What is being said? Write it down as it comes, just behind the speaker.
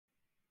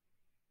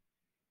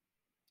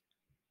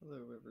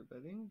Hello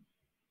everybody.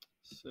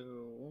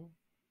 So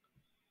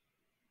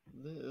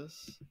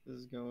this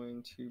is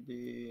going to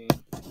be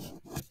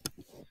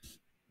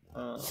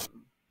um,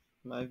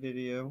 my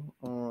video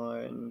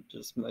on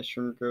just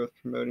mushroom growth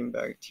promoting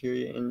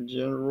bacteria in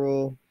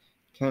general,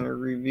 kind of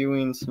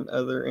reviewing some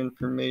other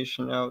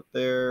information out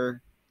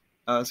there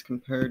as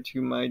compared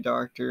to my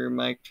Dr.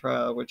 Mike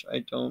trial, which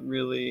I don't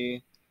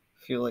really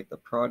feel like the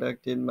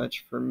product did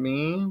much for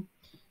me,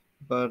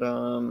 but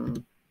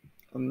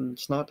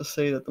it's not to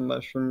say that the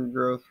mushroom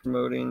growth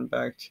promoting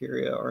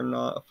bacteria are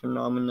not a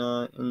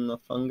phenomenon in the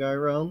fungi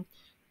realm.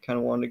 Kind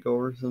of wanted to go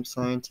over some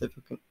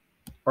scientific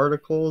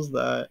articles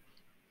that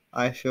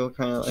I feel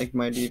kind of like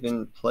might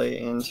even play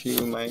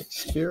into my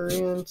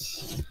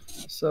experience.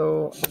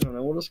 So, I don't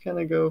know, we'll just kind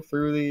of go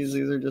through these.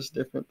 These are just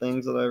different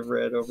things that I've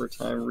read over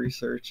time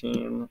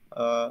researching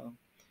the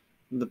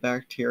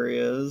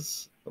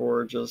bacterias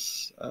or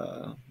just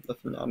the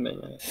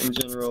phenomena in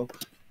general.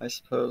 I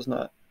suppose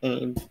not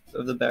any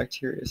of the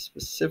bacteria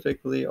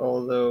specifically,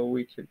 although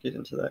we could get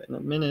into that in a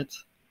minute.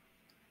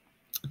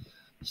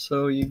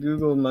 So you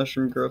Google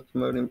mushroom growth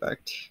promoting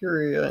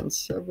bacteria and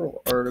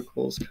several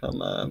articles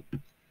come up.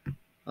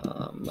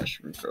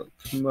 Mushroom growth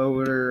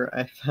promoter.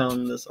 I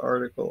found this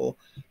article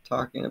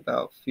talking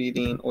about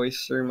feeding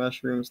oyster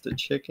mushrooms to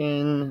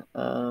chickens.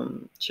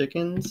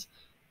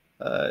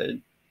 Uh,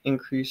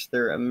 increase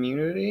their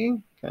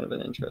immunity. Kind of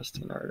an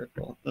interesting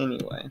article.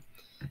 Anyway,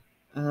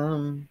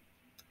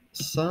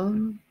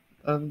 some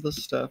of the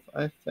stuff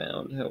I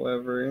found,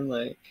 however,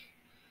 like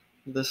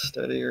this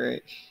study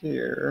right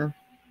here.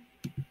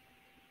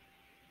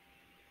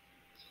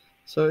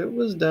 So it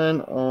was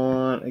done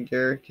on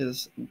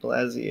Agaricus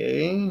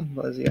blazii,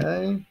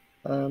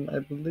 I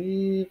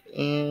believe,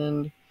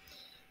 and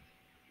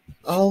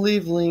I'll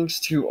leave links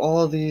to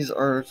all these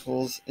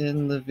articles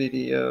in the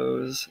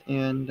videos,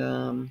 and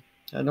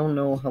I don't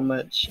know how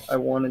much I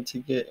wanted to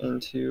get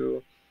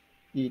into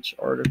each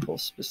article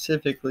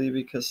specifically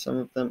because some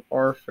of them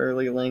are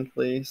fairly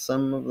lengthy.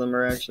 Some of them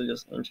are actually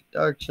just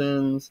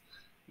introductions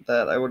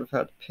that I would have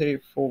had to pay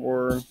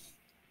for.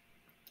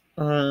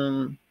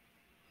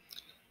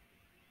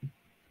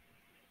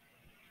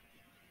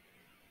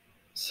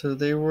 So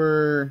they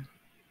were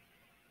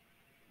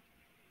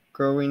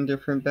growing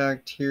different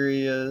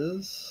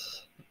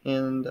bacterias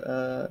and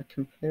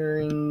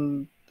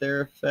comparing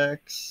their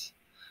effects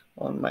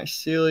on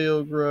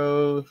mycelial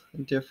growth,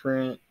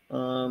 different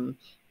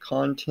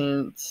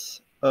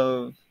contents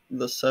of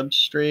the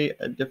substrate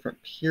at different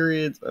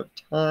periods of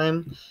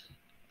time.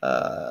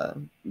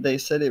 They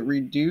said it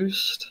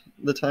reduced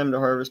the time to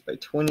harvest by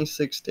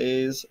 26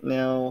 days.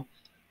 Now,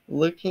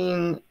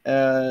 looking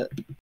at,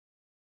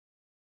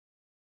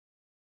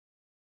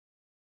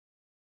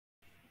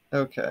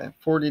 okay,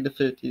 40 to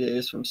 50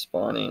 days from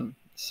spawning.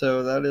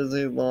 So that is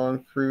a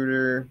long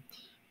fruiter.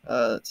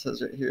 It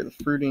says right here, the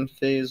fruiting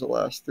phase will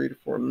last 3 to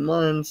 4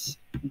 months.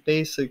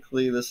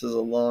 Basically, this is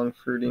a long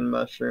fruiting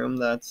mushroom.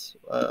 That's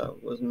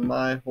was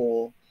my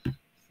whole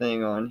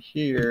thing on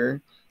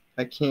here.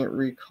 I can't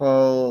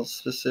recall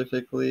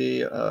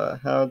specifically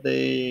how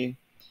they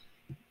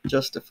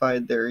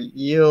justified their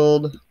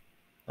yield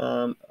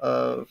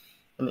of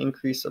an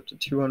increase up to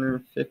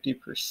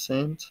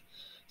 250%.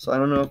 So I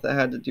don't know if that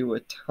had to do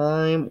with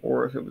time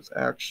or if it was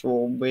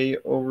actual weight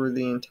over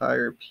the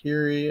entire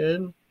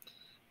period.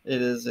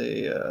 It is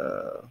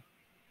a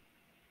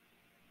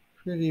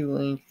pretty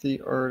lengthy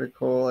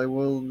article. I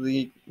will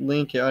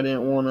link it. I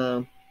didn't want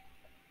to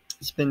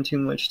spend too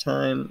much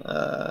time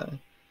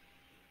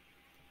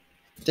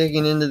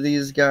digging into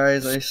these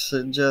guys. I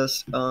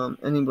suggest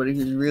anybody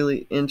who's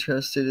really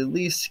interested at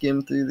least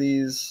skim through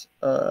these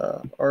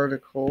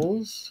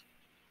articles.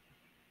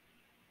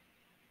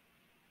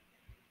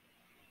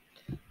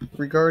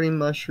 Regarding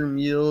mushroom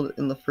yield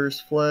in the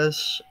first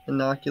flush,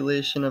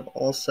 inoculation of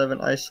all 7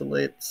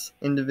 isolates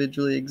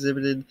individually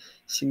exhibited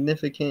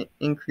significant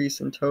increase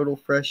in total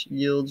fresh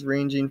yields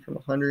ranging from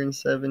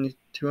 170 to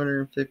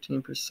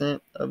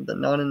 215% of the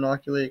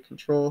non-inoculated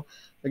control.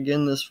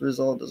 Again, this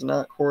result does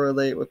not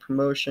correlate with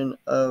promotion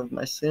of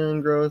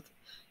mycelium growth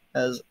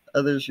as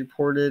others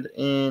reported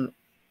in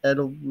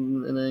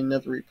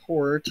another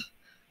report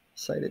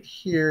cited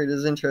here. It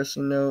is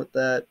interesting to note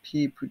that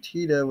P.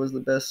 putida was the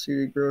best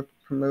suited growth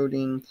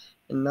promoting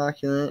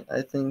inoculant.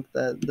 I think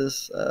that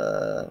this,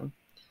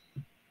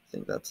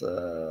 that's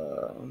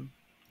a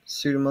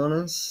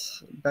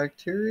Pseudomonas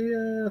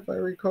bacteria, if I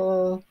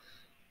recall,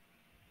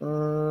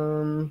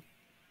 for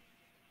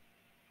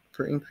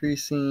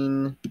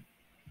increasing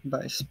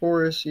by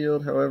sporus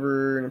yield.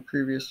 However, in a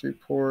previous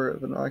report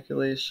of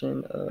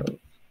inoculation of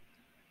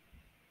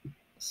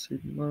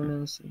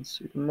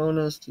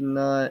Pseudomonas did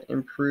not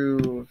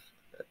improve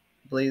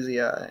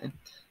blazii.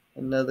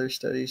 Another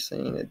study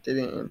saying it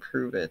didn't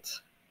improve it.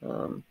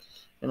 And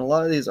a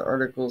lot of these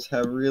articles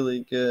have really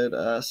good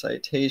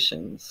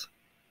citations.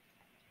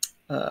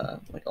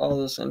 Like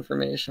all this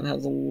information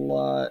has a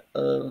lot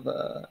of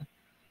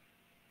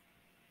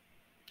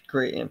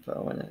great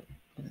info in it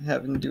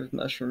having to do with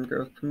mushroom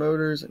growth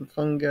promoters and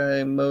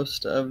fungi.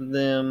 Most of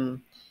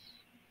them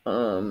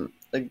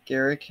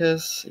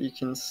agaricus. You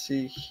can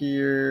see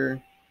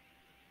here,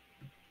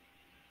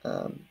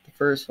 the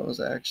first one was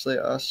actually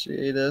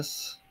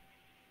ostreatus,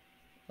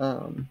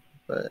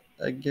 but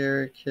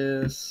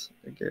agaricus,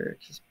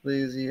 agaricus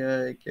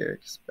blazei,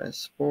 agaricus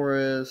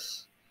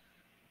bisporus.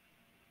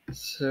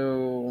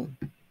 So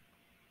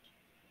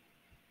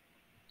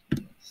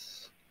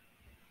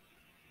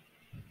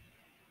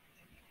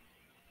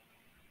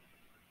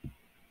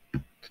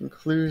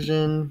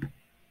conclusion,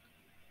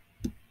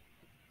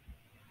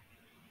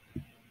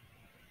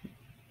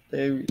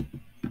 they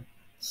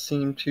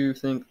seem to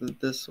think that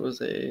this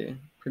was a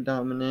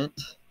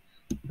predominant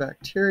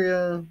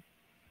bacteria.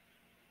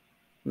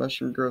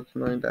 Mushroom growth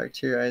promoting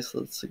bacteria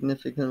isolates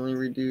significantly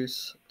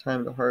reduce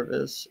time to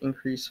harvest,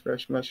 increase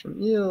fresh mushroom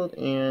yield,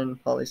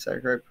 and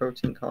polysaccharide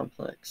protein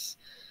complex.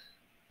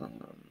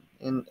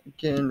 And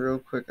again, real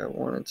quick, I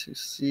wanted to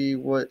see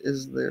what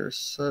is their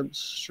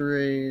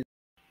substrate.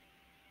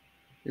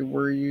 They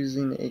were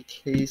using a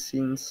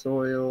casing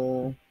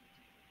soil.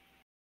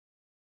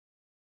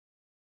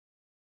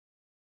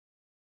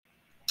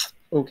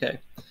 Okay,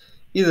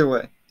 either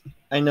way,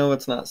 I know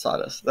it's not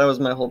sawdust. That was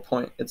my whole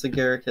point. It's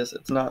agaricus.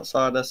 It's not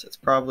sawdust. It's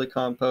probably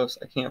compost.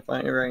 I can't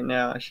find it right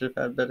now. I should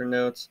have had better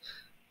notes.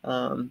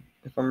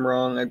 If I'm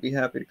wrong, I'd be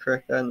happy to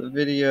correct that in the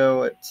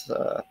video. It's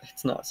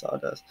not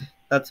sawdust.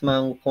 That's my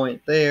whole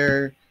point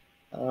there.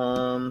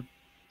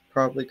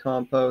 Probably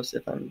compost.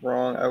 If I'm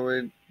wrong, I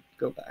would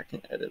go back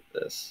and edit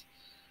this.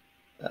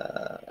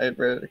 I had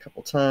read it a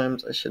couple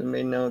times. I should have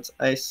made notes.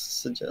 I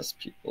suggest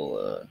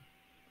people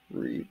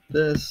read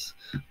this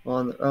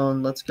on their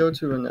own. Let's go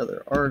to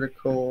another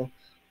article.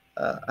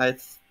 I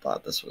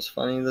thought this was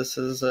funny. This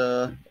is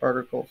an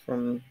article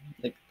from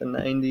like the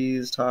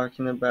 90s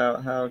talking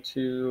about how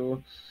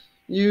to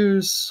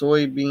use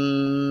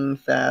soybean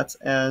fats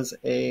as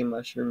a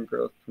mushroom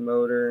growth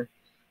promoter.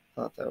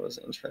 Thought that was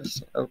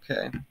interesting.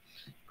 Okay.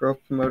 Growth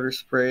promoter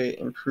spray,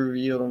 improve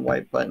yield on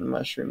white button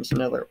mushrooms.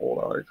 Another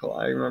old article.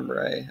 I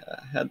remember I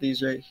had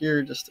these right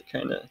here just to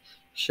kind of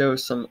show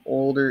some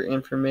older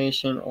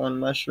information on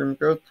mushroom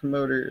growth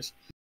promoters.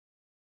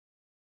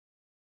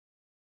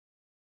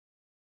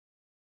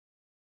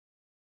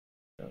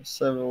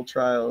 Several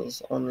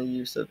trials on the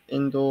use of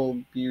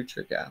indole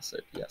butyric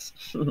acid. Yes.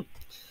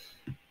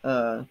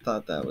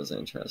 Thought that was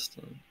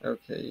interesting.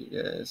 Okay,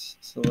 you guys.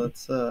 So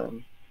let's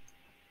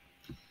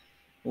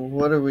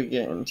what are we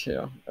getting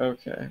to?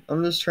 Okay,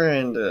 I'm just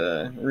trying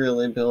to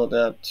really build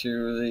up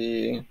to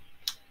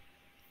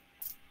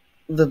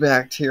the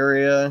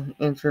bacteria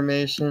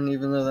information,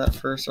 even though that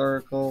first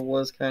article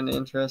was kind of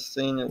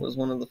interesting. It was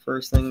one of the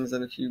first things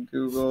that if you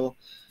Google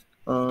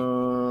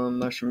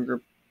mushroom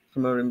group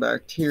promoting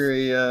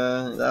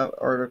bacteria, that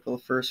article,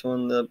 the first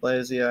one, the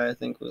blazei, I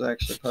think was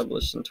actually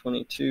published in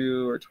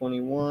 22 or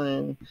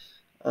 21.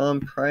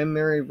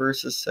 Primary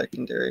versus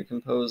secondary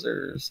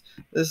composers.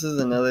 This is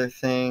another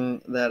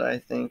thing that I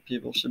think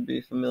people should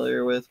be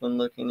familiar with when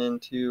looking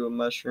into a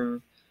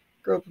mushroom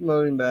growth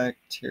promoting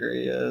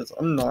bacteria.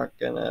 I'm not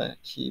gonna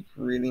keep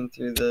reading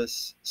through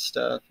this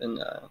stuff, and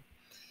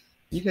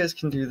you guys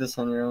can do this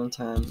on your own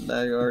time.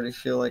 I already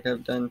feel like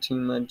I've done too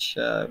much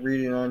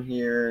reading on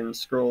here and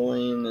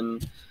scrolling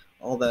and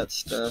all that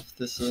stuff.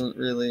 This isn't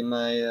really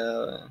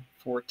my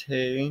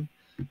forte,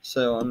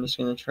 so I'm just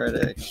going to try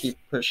to keep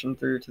pushing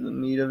through to the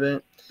meat of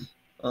it.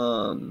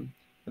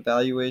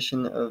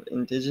 Evaluation of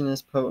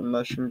indigenous potent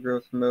mushroom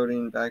growth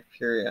promoting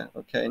bacteria.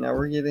 Okay, now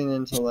we're getting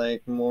into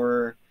like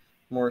more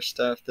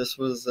stuff. This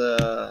was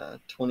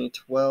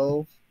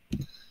 2012.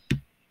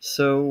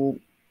 So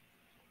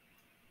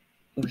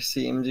we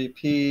see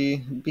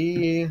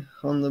MGPB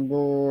on the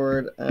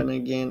board, and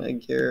again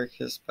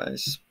Agaricus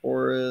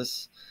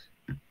bisporus.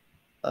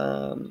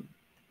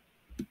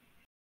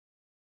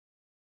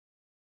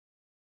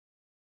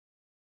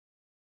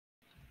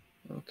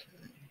 Okay,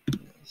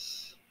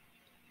 yes.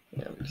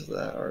 Yeah, because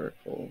that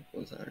article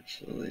was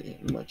actually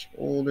much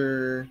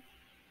older.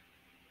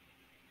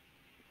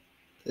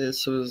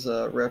 This was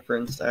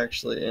referenced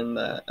actually in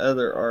that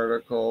other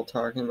article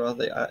talking about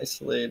the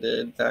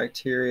isolated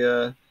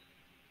bacteria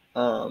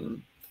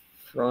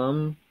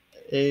from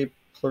a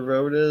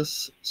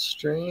pleurotus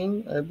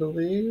strain, I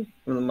believe,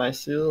 from the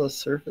mycelial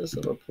surface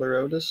of a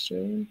pleurotus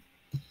strain.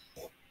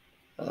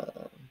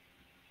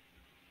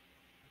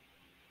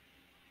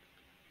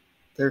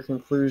 Their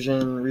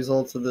conclusion,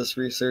 results of this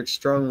research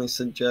strongly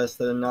suggest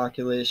that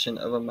inoculation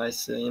of a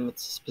mycelium with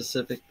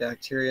specific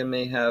bacteria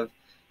may have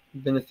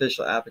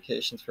beneficial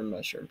applications for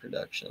mushroom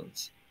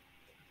productions.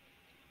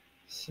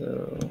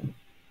 So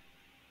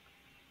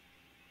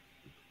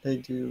they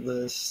do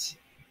list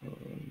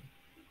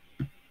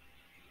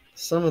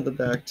some of the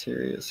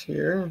bacteria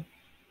here.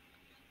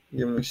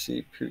 Again, we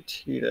see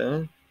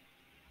Putida.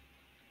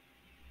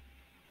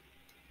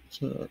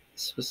 Can't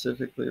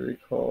specifically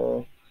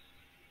recall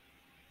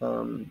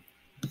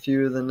a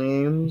few of the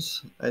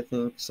names. I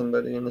think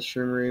somebody in the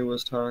streamery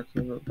was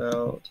talking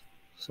about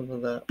some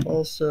of that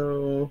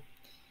also.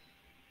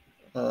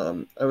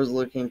 I was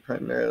looking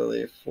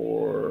primarily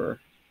for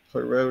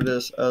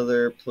pleurotus,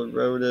 other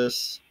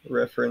pleurotus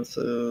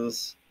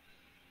references.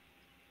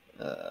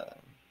 I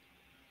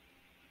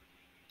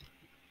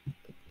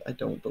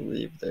don't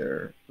believe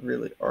there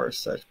really are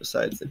such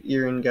besides the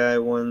Iran guy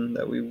one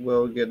that we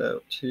will get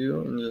out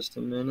to in just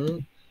a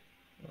minute.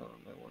 I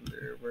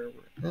wonder where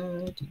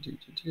we're at.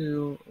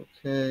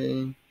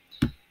 Okay.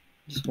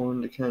 Just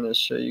wanted to kind of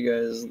show you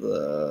guys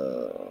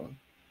the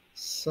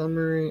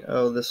summary.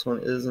 Oh, this one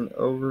is an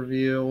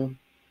overview.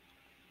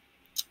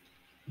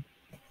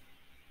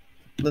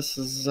 This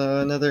is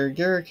another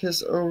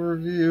Agaricus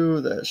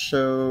overview that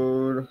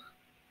showed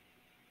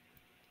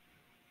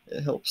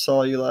it helps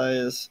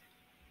solubilize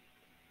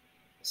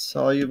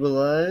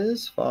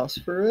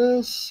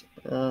phosphorus.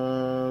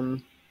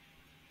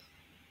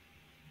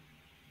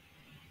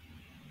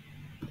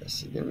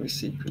 Yes, again we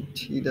see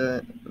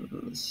Crotida.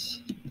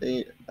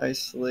 They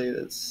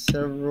isolated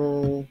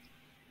several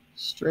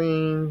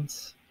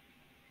strains.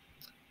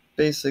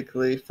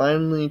 Basically,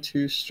 finally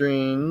two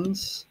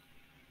strains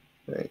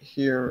right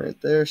here and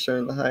right there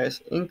showing the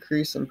highest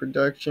increase in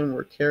production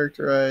were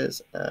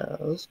characterized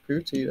as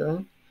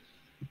Crotida.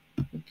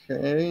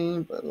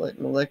 Okay, but like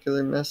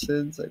molecular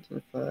methods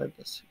identified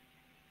as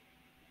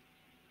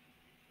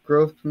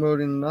growth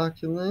promoting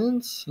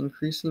inoculants,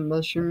 increasing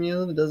mushroom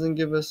yield. It doesn't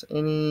give us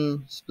any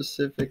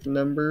specific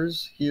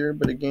numbers here,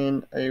 but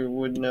again, I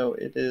would know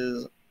it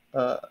is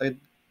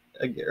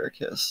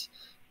agaricus,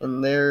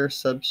 and their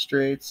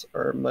substrates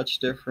are much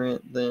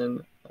different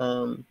than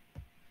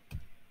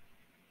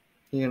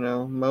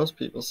most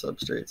people's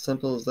substrates.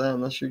 Simple as that.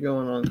 Unless you're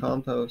going on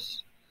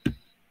compost,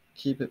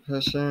 keep it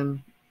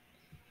pushing.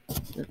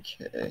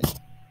 Okay.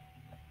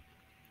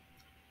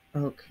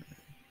 Okay.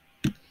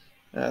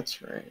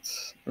 That's right.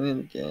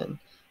 And again,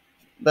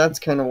 that's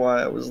kind of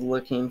why I was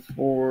looking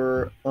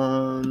for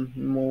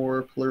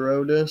more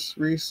Pleurotus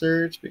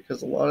research,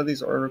 because a lot of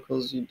these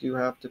articles you do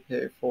have to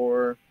pay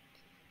for.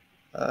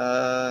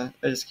 I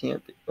just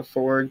can't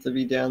afford to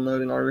be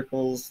downloading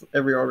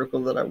every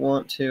article that I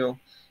want to.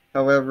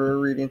 However,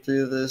 reading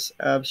through this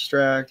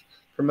abstract,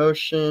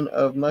 promotion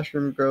of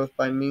mushroom growth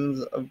by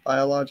means of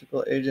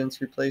biological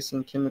agents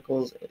replacing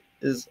chemicals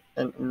is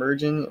an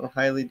emerging and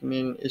highly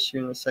demanding issue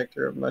in the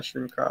sector of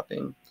mushroom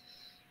cropping.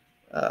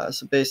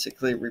 So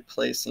basically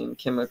replacing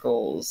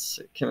chemical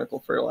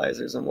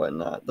fertilizers and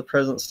whatnot. The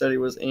present study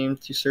was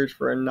aimed to search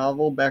for a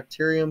novel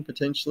bacterium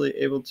potentially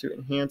able to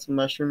enhance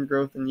mushroom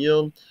growth and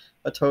yield.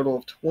 A total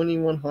of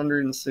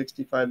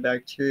 2,165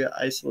 bacteria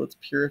isolates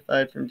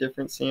purified from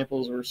different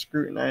samples were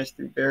scrutinized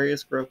through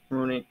various growth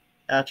promoting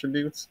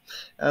attributes.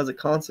 As a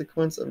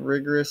consequence of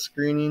rigorous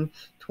screening,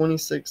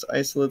 26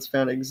 isolates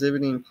found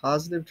exhibiting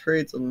positive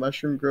traits of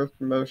mushroom growth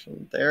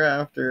promotion.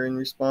 Thereafter, in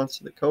response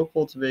to the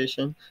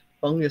co-cultivation,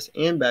 fungus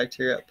and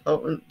bacteria, a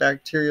potent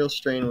bacterial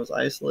strain was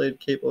isolated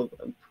capable of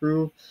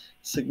improved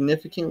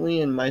significantly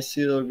in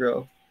mycelial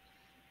growth.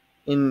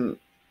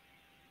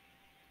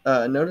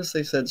 Notice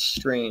they said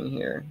strain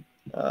here.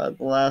 The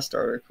last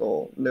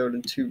article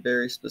noted two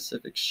very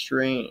specific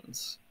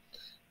strains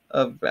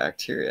of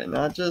bacteria,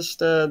 not just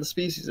the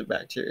species of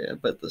bacteria,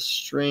 but the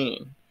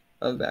strain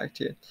of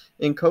bacteria.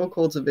 In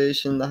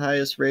co-cultivation, the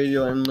highest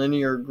radial and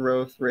linear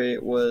growth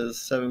rate was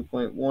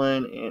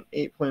 7.1 and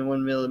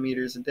 8.1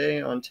 millimeters a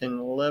day on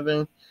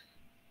 10/11.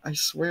 I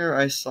swear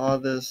I saw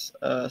this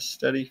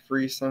study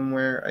free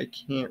somewhere. I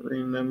can't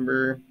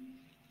remember.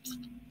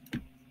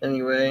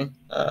 Anyway,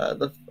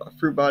 the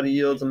fruit body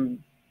yields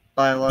and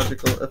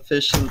biological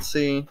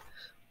efficiency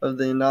of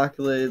the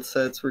inoculated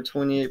sets were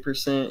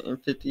 28%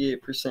 and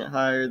 58%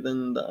 higher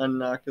than the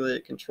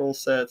uninoculated control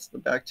sets. The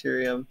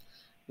bacterium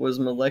was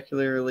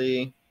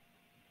molecularly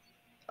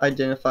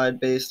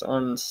identified based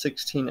on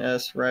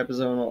 16S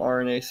ribosomal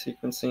RNA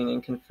sequencing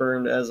and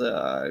confirmed as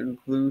a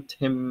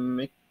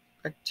glutamic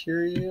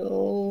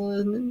bacterial,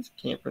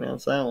 can't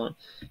pronounce that one,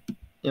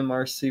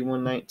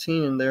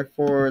 MRC119, and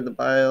therefore the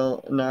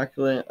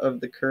bioinoculant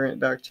of the current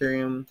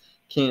bacterium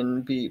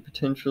can be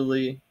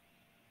potentially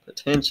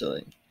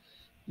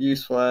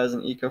useful as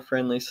an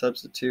eco-friendly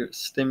substitute,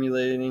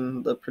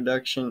 stimulating the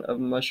production of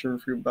mushroom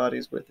fruit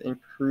bodies with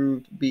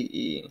improved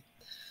BE.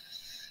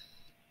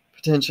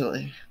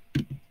 Potentially.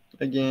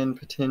 Again,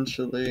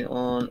 potentially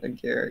on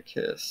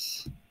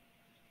agaricus.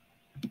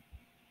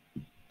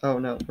 Oh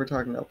no, we're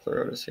talking about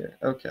Pleurotus here.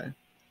 Okay.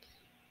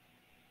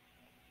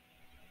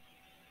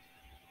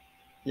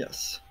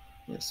 Yes.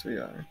 Yes, we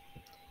are.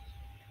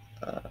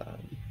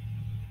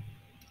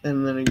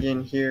 And then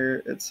again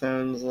here, it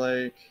sounds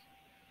like,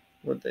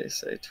 what'd they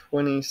say,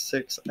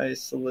 26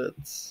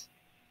 isolates.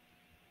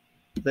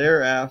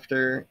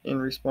 Thereafter, in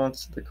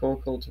response to the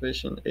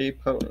co-cultivation, it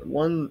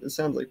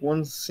sounds like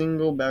one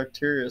single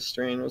bacteria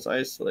strain was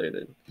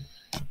isolated.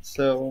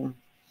 So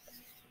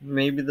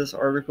maybe this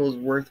article is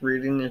worth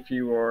reading if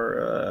you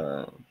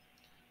are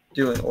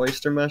doing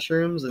oyster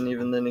mushrooms, and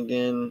even then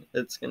again,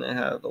 it's going to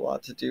have a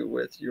lot to do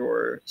with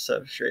your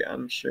substrate,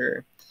 I'm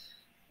sure.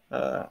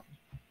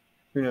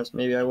 Who knows,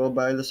 maybe I will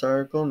buy this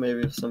article,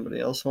 maybe if somebody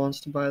else wants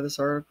to buy this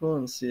article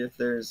and see if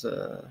there's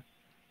or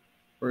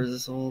is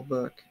this a whole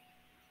book?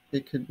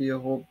 It could be a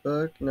whole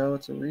book. No,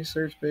 it's a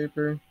research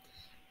paper.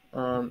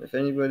 If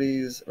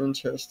anybody's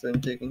interested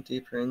in digging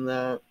deeper in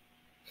that,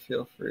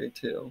 feel free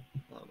to.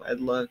 I'd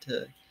love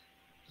to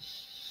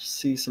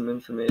see some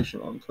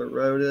information on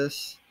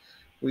Pleurotus.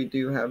 We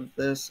do have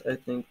this. I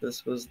think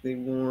this was the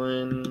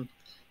one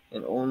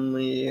and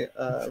only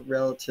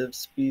relative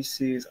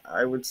species,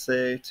 I would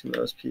say, to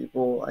most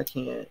people. I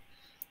can't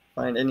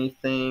find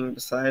anything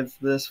besides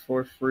this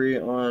for free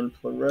on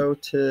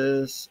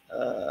Pleurotus,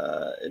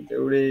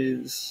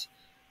 Edotes,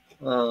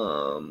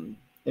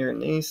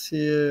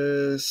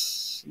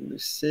 Erinaceus,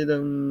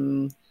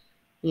 Lucidum,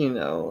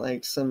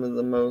 like some of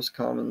the most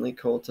commonly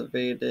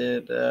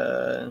cultivated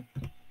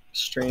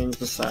strains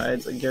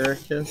besides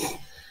Agaricus.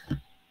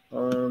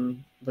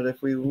 But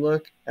if we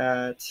look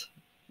at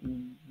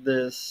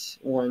this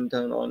one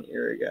done on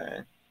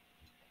Irigae,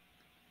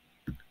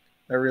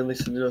 I really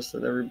suggest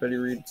that everybody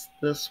reads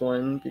this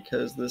one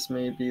because this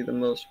may be the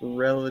most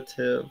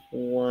relative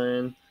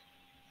one.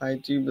 I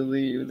do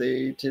believe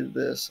they did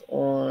this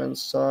on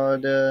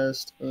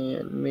Sawdust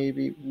and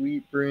maybe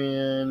Wheat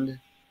Brand.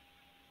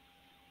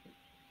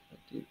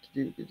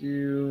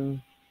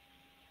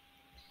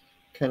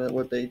 Kind of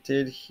what they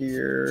did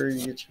here.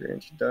 You get your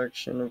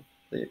introduction of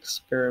the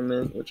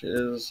experiment, which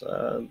is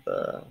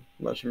the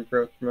mushroom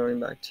growth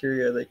promoting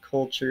bacteria. They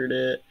cultured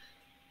it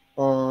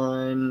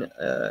on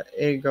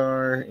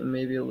agar and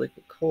maybe a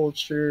liquid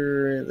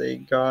culture. They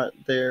got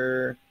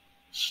their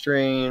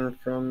strain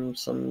from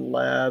some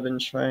lab in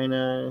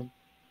China.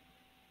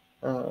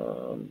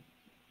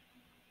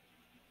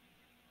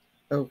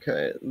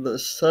 Okay, the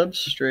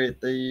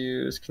substrate they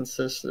used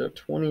consisted of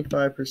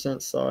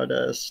 25%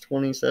 sawdust,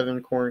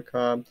 27 corn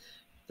cob,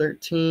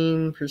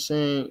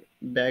 13%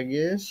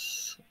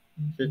 bagus,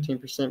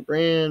 15%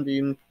 bran,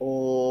 bean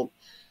pulp,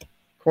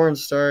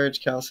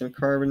 cornstarch, calcium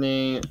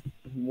carbonate.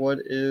 What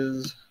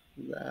is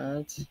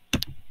that?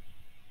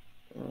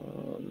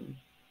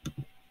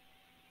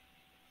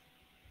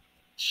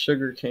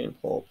 Sugarcane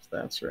pulp,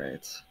 that's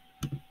right.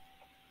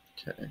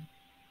 Okay.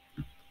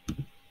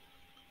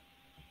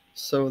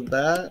 So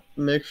that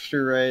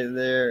mixture right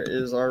there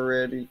is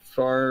already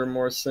far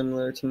more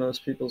similar to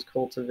most people's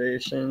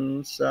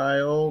cultivation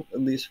style,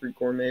 at least for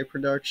gourmet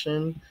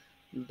production,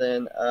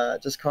 than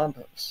just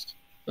compost.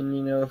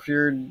 And if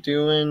you're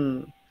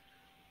doing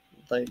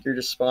like you're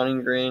just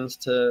spawning grains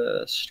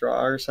to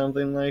straw or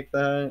something like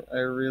that,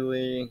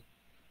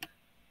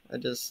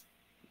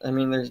 I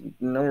mean, there's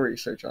no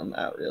research on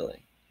that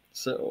really.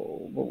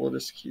 So, but we'll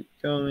just keep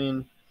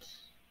going.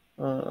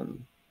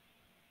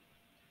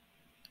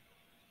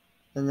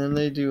 And then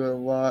they do a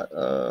lot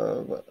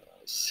of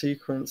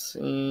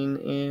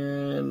sequencing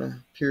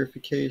and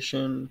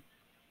purification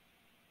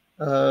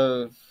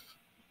of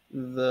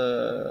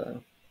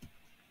the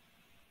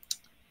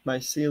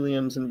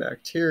myceliums and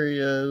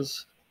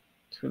bacterias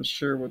to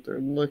ensure what they're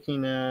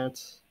looking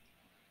at.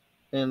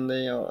 And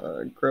they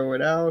grow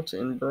it out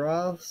in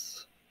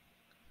broths.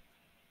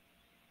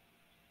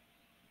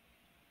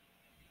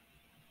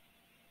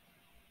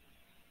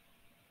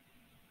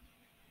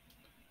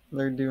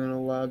 They're doing a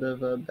lot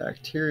of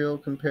bacterial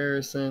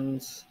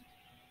comparisons.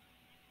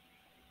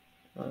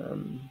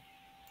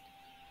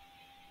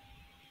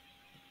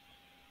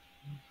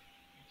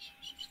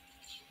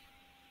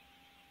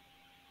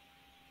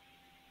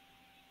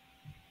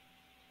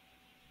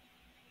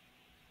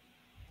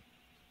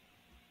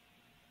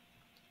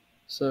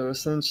 So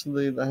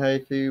essentially the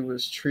hyphae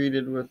was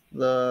treated with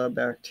the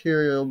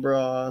bacterial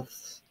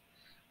broths,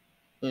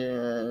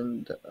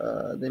 and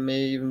they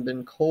may even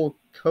been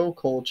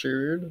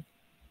co-cultured,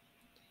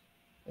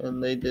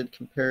 and they did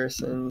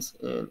comparisons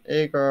in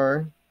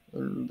agar,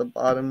 and the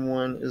bottom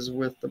one is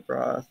with the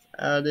broth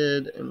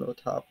added, and the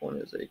top one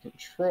is a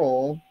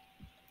control.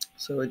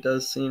 So it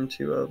does seem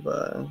to have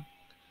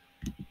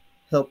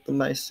helped the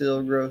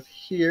mycelial growth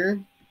here.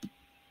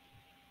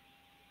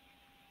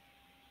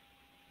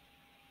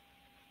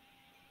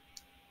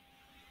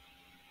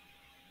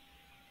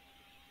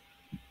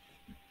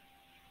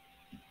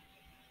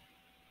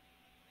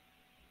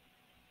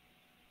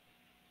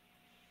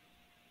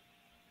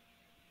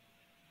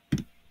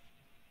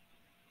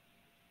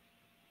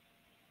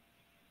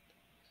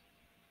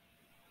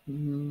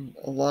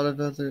 A lot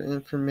of other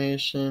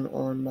information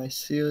on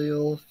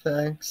mycelial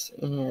effects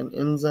and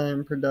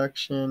enzyme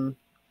production.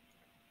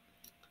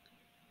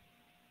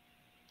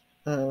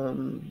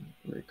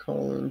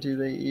 Recalling, do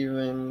they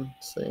even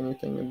say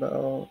anything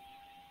about?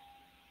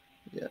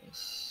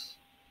 Yes.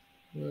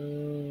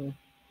 Maybe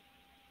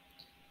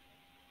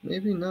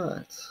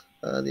not.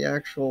 The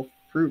actual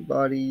fruit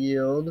body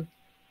yield.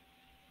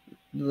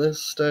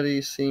 This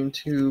study seemed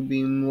to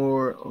be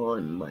more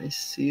on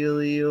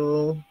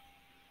mycelial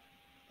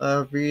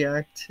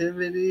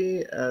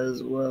reactivity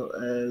as well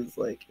as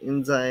like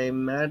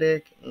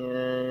enzymatic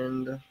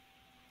and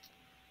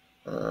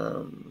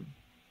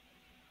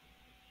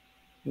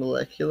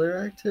molecular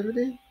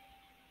activity,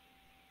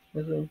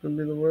 I think would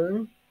be the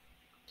word.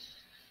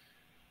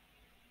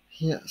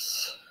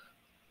 Yes.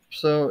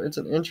 So it's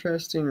an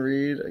interesting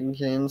read.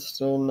 Again,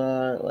 still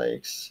not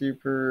like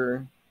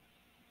super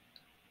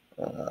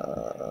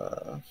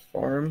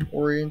farm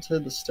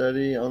oriented. The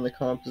study on the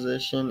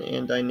composition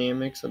and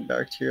dynamics of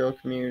bacterial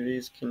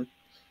communities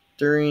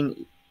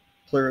During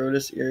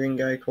Pleurotus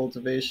eryngi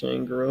cultivation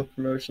and growth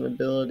promotion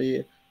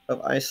ability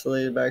of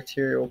isolated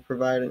bacteria will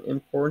provide an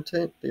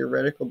important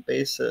theoretical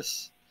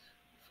basis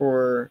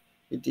for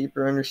a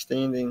deeper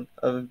understanding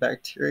of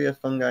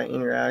bacteria-fungi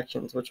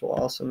interactions, which will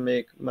also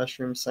make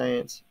mushroom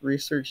science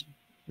research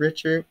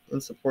richer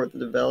and support the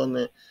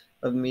development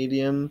of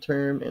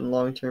medium-term and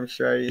long-term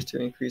strategies to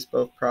increase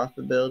both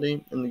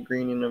profitability and the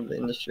greening of the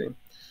industry.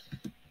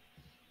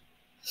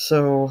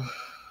 So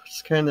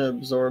just kind of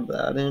absorb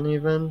that in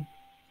even.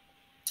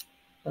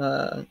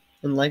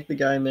 And like the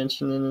guy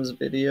mentioned in his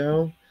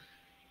video,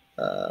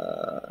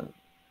 uh,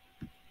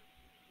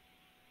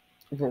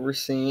 what we're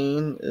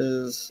seeing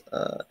is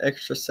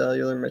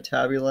extracellular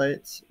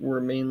metabolites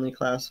were mainly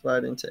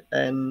classified into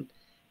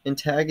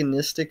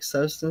antagonistic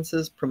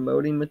substances,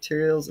 promoting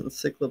materials, and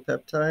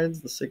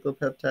cyclopeptides. The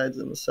cyclopeptides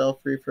in the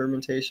cell-free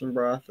fermentation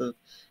broth of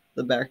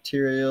the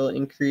bacterial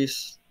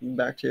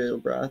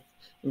broth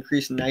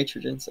increase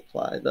nitrogen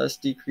supply, thus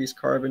decrease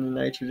carbon and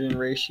nitrogen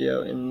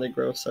ratio in the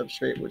growth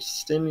substrate, which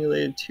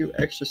stimulated two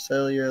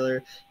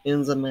extracellular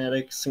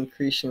enzymatic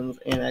secretions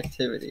and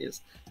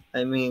activities.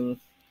 I mean,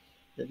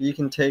 if you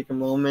can take a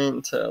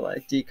moment to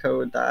like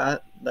decode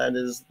that, that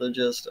is the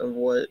gist of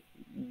what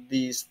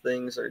these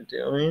things are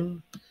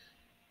doing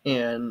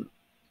and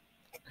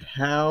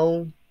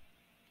how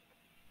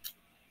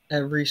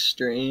every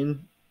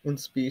strain and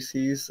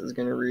species is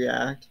going to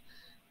react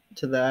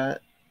to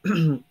that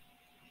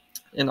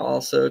and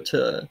also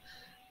to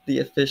the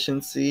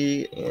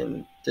efficiency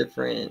and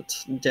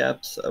different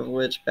depths of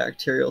which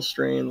bacterial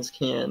strains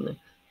can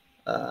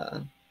uh,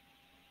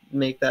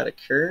 make that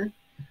occur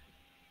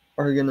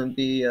are going to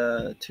be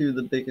two of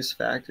the biggest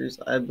factors,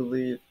 I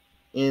believe,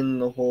 in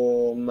the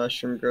whole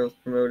mushroom growth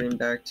promoting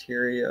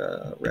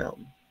bacteria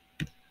realm.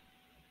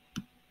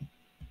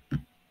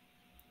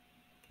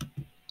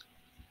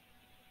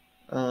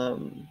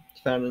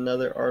 Found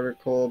another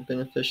article,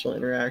 beneficial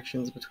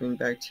interactions between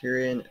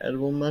bacteria and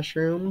edible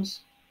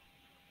mushrooms.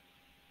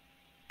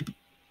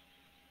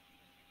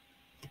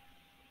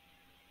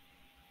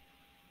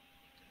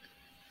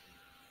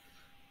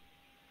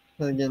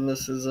 Again,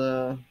 this is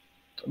a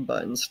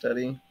button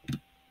study.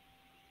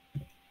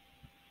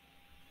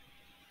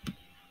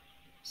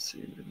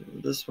 See,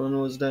 this one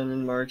was done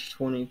in March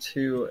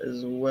 22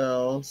 as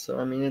well, so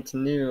I mean it's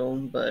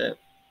new, but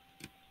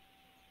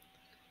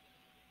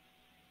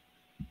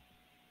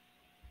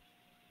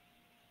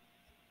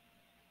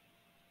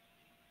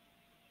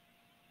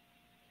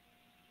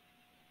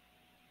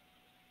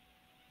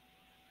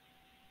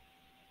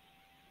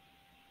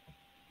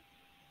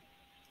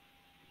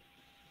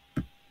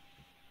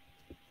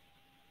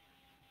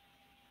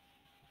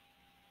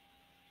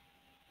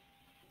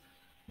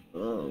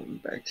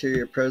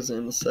bacteria present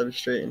in the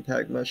substrate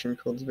impact mushroom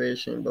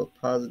cultivation in both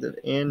positive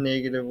and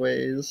negative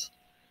ways.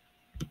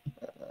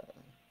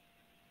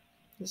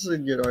 This is a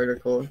good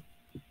article.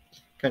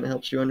 Kind of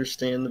helps you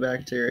understand the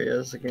bacteria.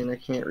 Again, I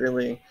can't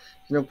really,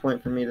 there's no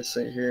point for me to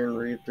sit here and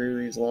read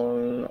through these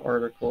long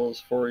articles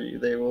for you.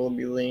 They will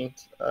be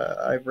linked.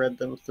 I've read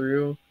them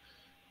through.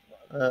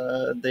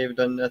 They've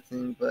done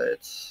nothing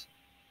but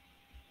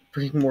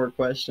bring more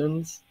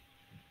questions.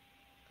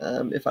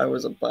 If I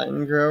was a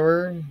button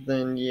grower,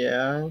 then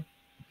yeah,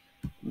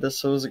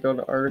 this was a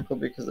good article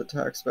because it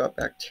talks about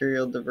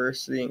bacterial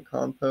diversity in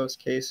compost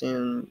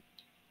casing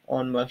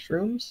on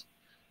mushrooms,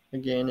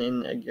 again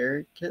in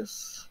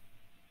agaricus.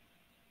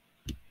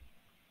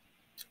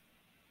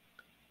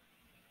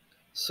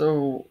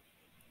 So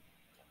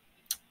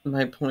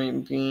my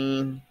point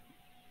being,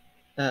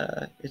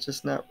 it's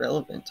just not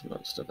relevant to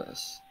most of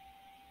us.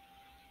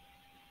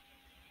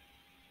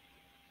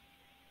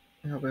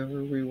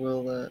 However, we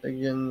will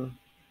again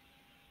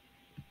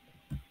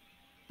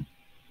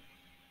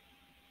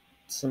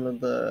some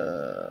of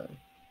the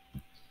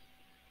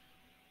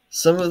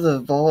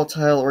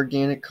volatile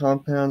organic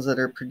compounds that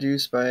are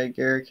produced by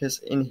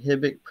agaricus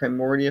inhibit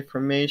primordia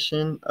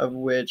formation, of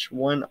which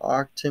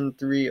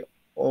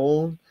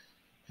 1-octan-3-ol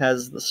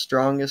has the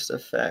strongest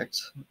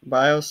effect.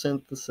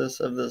 Biosynthesis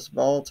of this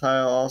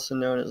volatile, also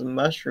known as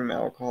mushroom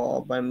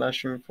alcohol, by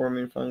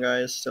mushroom-forming fungi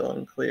is still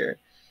unclear.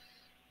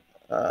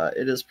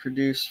 It is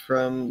produced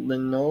from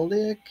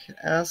linoleic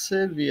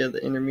acid via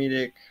the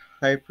intermediate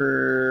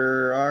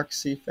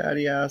hyperoxy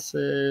fatty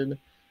acid.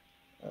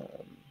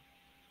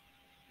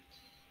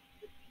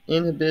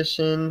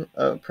 Inhibition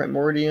of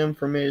primordium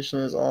formation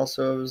is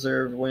also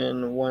observed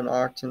when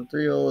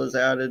 1-octan-3-ol is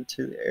added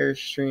to the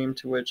airstream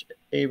to which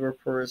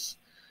aeroporous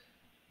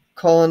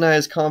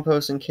colonized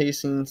compost and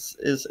casings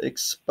is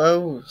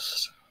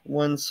exposed.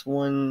 Once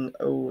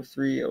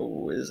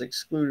 1-030 is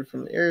excluded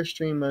from the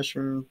airstream,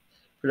 mushroom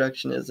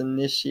production is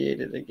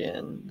initiated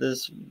again.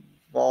 This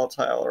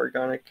volatile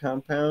organic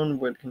compound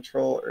would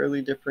control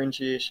early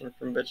differentiation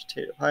from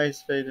vegetative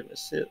hyphae to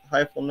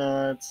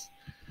hyphalonods.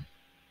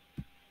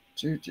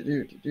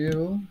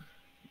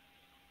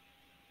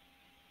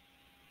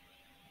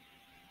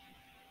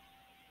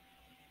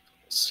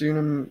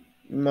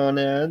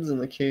 Pseudomonads in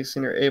the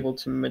casing are able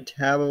to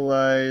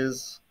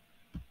metabolize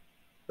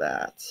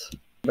that.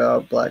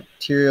 about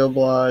bacterial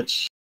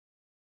blotch.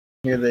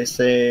 Here they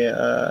say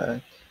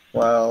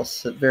while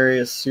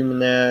various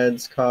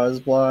sumanads cause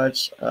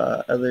blotch,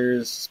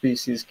 other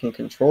species can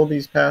control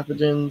these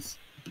pathogens.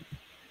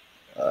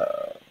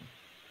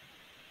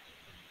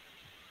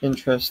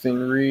 Interesting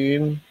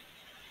read.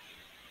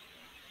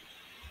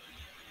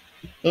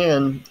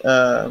 And,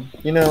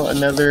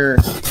 another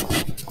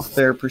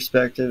fair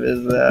perspective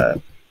is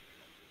that,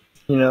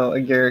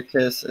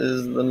 agaricus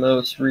is the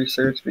most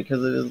researched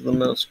because it is the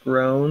most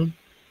grown.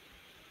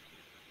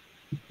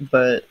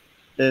 But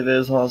it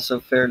is also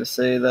fair to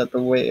say that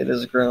the way it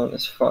is grown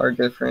is far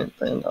different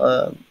than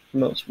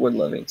most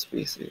wood-loving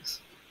species.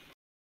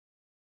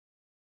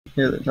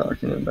 Here they're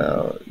talking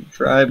about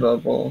dry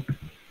bubble,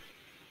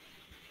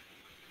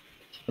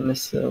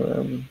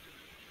 Penicillium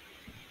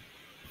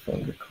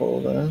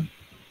fungicola.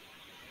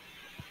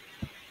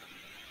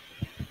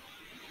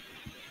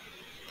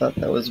 Thought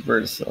that was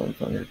Verticillium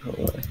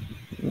fungicola.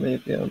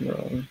 Maybe I'm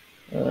wrong.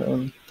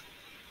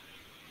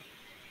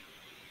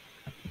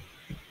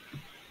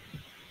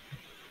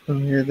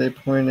 And here they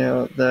point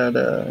out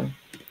that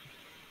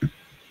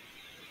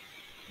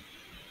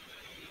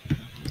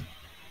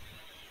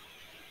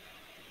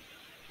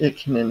it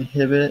can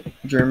inhibit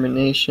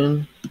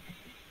germination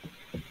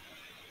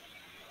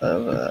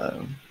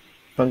of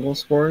fungal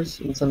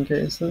spores in some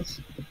cases.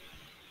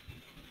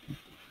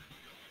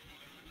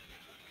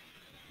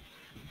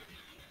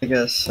 I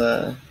guess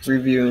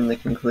reviewing the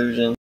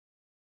conclusion.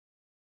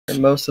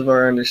 Most of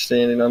our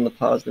understanding on the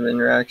positive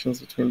interactions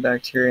between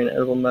bacteria and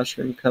edible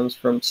mushroom comes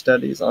from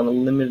studies on a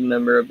limited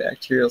number of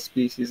bacterial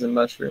species in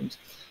mushrooms.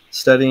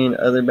 Studying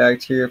other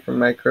bacteria from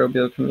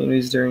microbial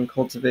communities during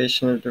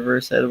cultivation of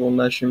diverse edible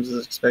mushrooms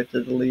is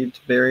expected to lead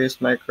to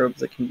various microbes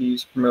that can be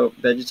used to promote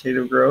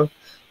vegetative growth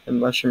and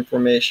mushroom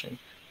formation.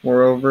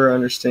 Moreover,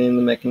 understanding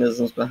the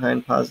mechanisms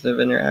behind positive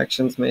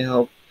interactions may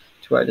help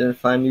to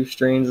identify new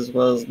strains as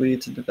well as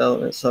lead to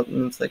development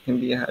supplements that can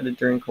be added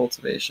during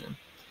cultivation.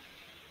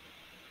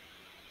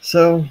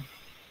 So,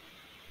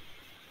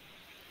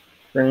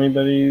 for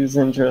anybody who's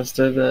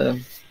interested,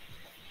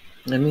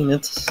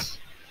 it's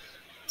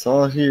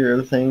all here,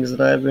 the things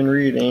that I've been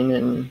reading,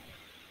 and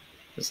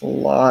it's a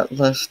lot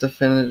less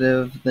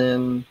definitive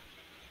than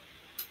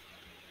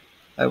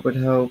I would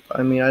hope.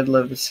 I'd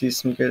love to see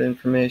some good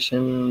information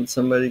and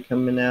somebody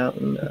coming out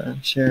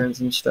and sharing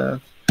some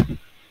stuff. I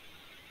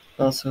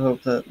also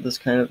hope that this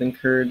kind of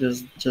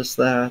encourages just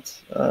that.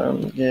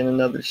 Again,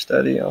 another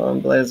study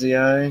on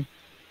Blasii.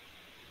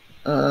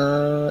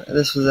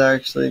 This was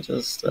actually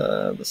just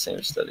the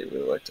same study we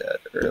looked at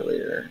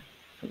earlier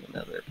from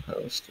another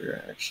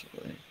poster,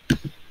 actually.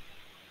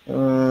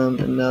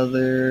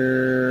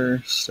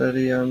 Another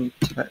study on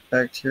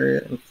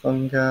bacteria and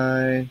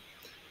fungi,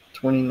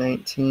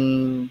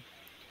 2019.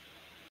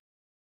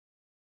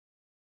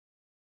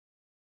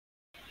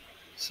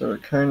 So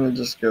it kind of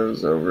just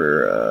goes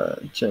over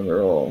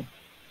general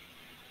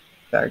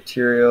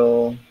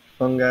bacterial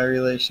fungi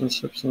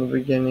relationships in the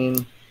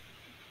beginning.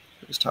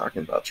 It was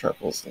talking about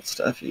truffles and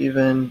stuff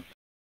even.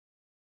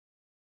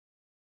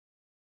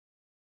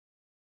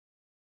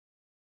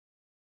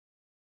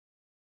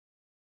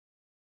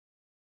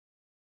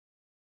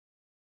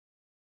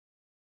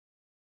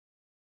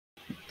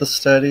 The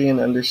study and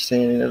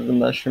understanding of the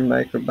mushroom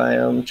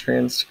microbiome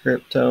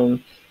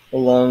transcriptome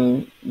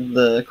along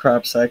the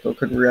crop cycle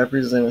could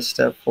represent a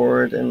step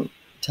forward and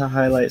to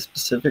highlight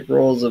specific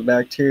roles of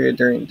bacteria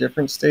during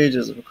different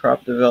stages of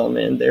crop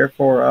development and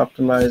therefore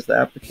optimize the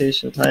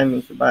application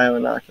timing for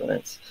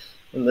bioinoculants.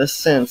 In this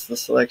sense, the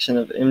selection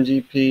of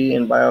MGP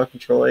and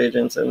biocontrol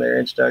agents and their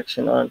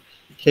introduction on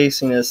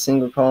casing as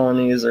single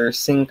colonies or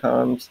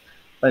syncoms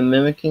by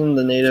mimicking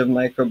the native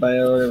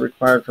microbiota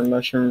required for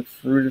mushroom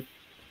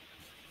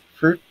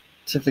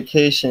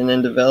fructification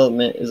and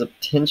development is a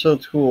potential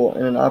tool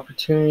and an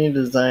opportunity to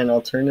design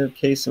alternative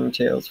casing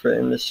materials for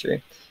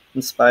industry,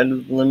 in spite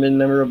of the limited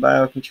number of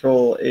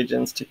biocontrol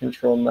agents to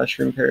control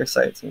mushroom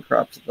parasites in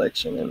crop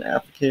selection and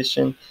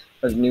application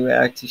of new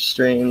active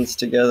strains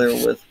together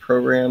with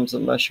programs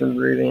of mushroom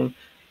breeding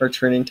are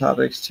trending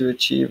topics to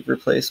achieve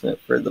replacement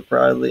for the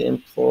broadly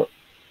employed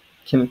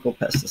chemical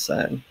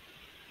pesticide.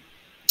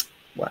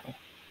 Wow.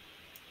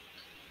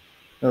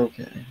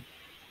 Okay.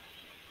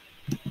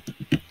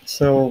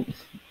 So,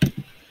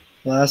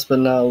 last but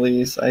not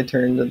least, I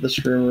turned to the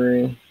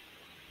Shroomery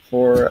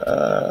for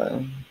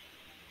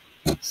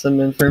some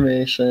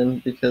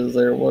information because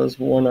there was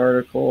one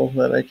article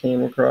that I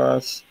came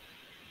across.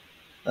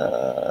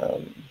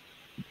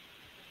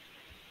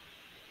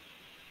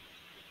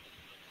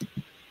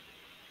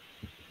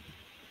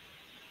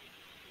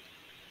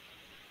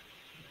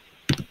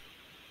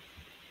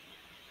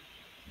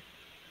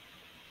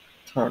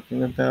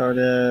 Talking about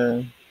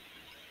a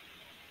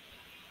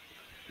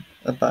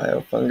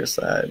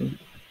biofungicide,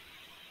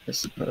 I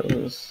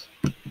suppose.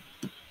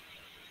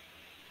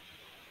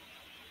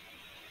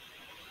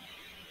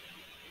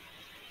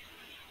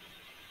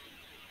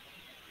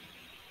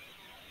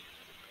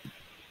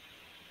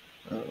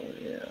 Oh,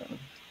 yeah.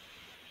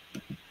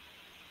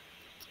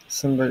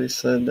 Somebody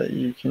said that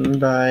you can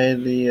buy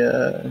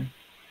the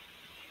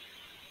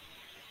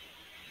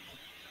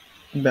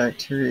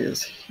bacteria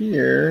is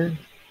here,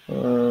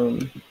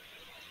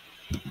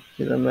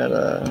 get them at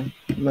a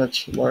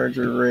much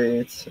larger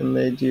rates, and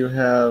they do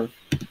have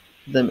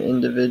them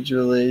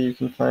individually. You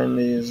can find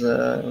these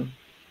on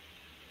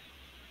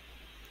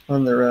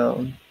their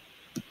own.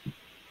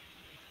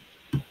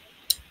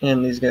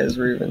 And these guys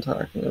were even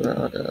talking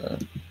about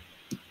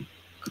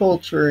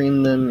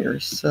culturing them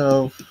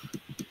yourself.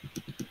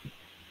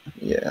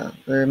 Yeah,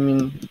 I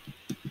mean,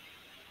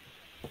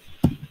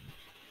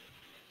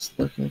 just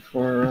looking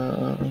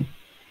for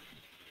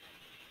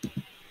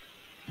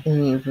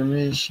any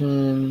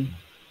information.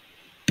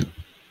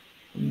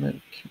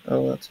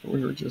 Oh, that's what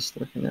we were just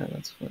looking at.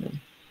 That's funny.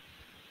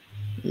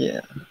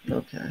 Yeah,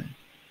 okay.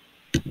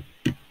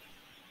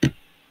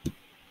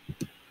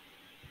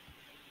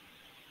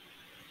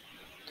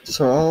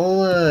 So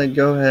I'll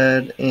go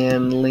ahead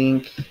and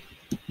link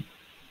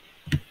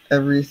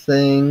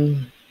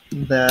everything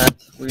that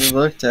we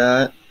looked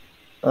at.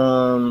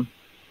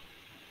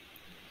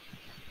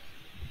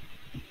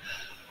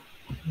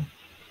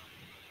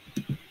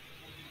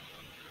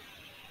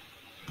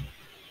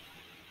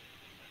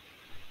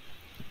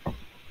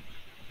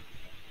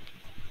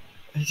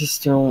 I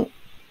just don't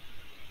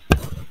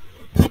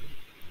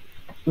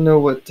know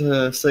what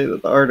to say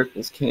that the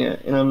articles can't,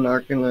 and I'm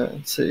not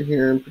gonna sit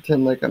here and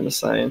pretend like I'm a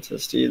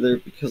scientist either,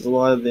 because a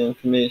lot of the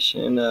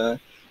information,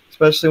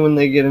 especially when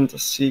they get into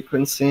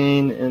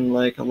sequencing and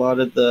like a lot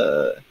of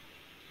the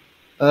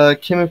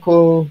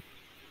chemical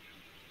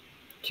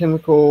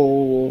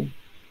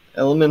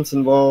elements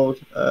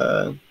involved,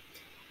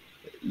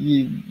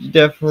 you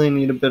definitely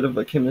need a bit of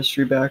a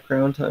chemistry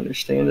background to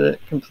understand it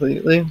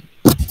completely.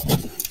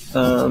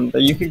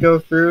 But you could go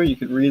through, you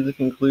could read the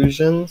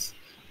conclusions.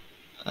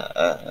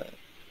 I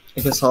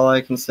guess all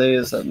I can say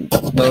is that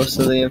most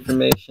of the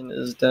information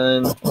is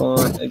done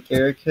on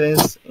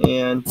agaricus,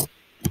 and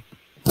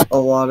a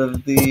lot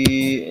of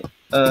the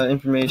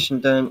information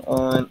done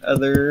on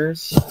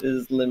others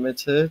is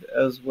limited,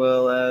 as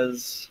well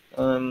as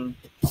the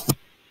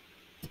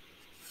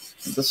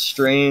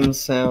strains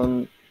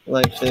sound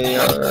like they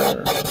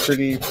are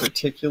pretty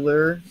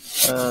particular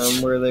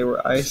where they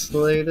were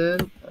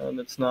isolated.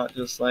 It's not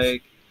just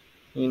like,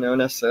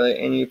 necessarily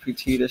any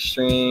Putita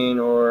strain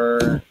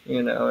or,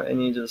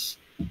 any just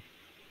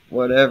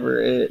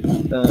whatever.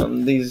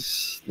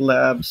 These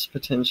labs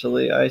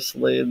potentially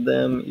isolated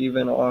them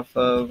even off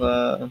of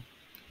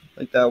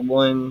like that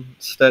one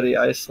study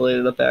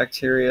isolated a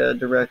bacteria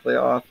directly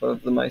off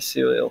of the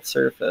mycelial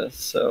surface.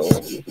 So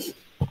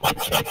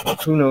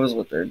who knows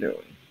what they're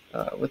doing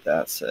with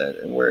that said,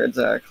 and where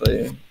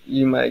exactly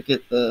you might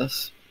get the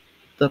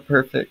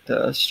perfect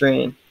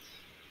strain.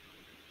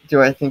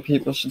 Do I think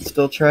people should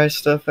still try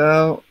stuff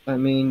out? I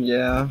mean,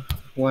 yeah,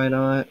 why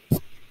not?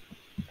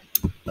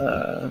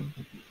 uh,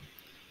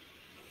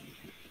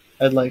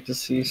 I'd like to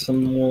see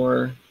some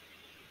more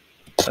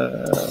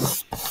uh,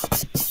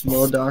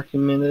 well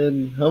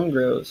documented home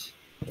grows.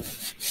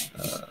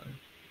 Uh,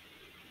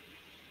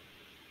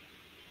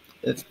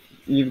 if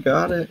you've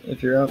got it,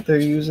 if you're out there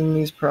using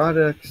these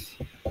products,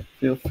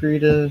 feel free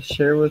to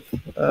share with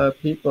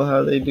people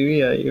how they do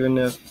ya, even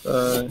if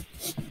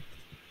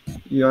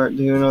you aren't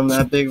doing on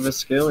that big of a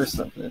scale or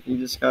something. If you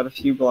just got a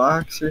few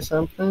blocks or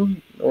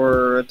something,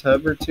 or a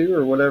tub or two,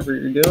 or whatever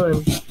you're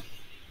doing,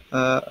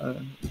 uh,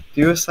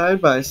 do a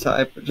side by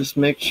side, but just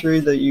make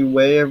sure that you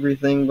weigh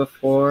everything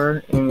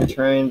before, and you're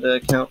trying to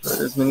account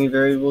for as many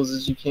variables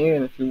as you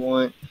can if you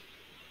want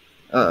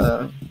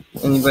uh,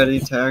 anybody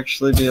to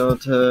actually be able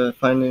to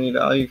find any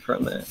value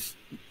from it.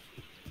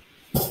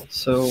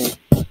 So,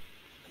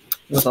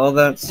 with all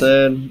that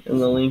said, and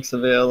the links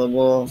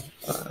available,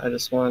 I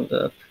just wanted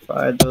to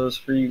provide those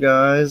for you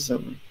guys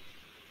and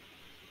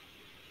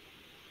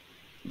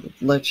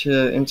let you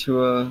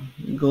into a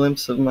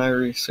glimpse of my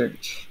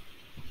research.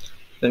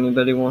 If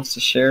anybody wants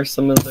to share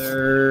some of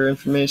their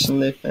information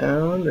they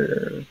found,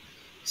 or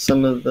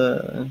some of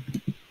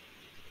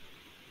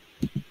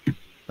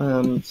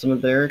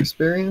their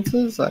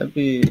experiences, I'd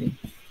be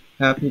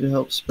happy to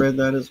help spread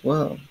that as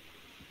well.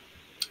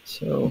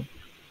 So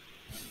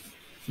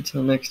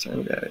until next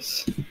time,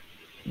 guys.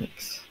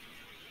 Thanks.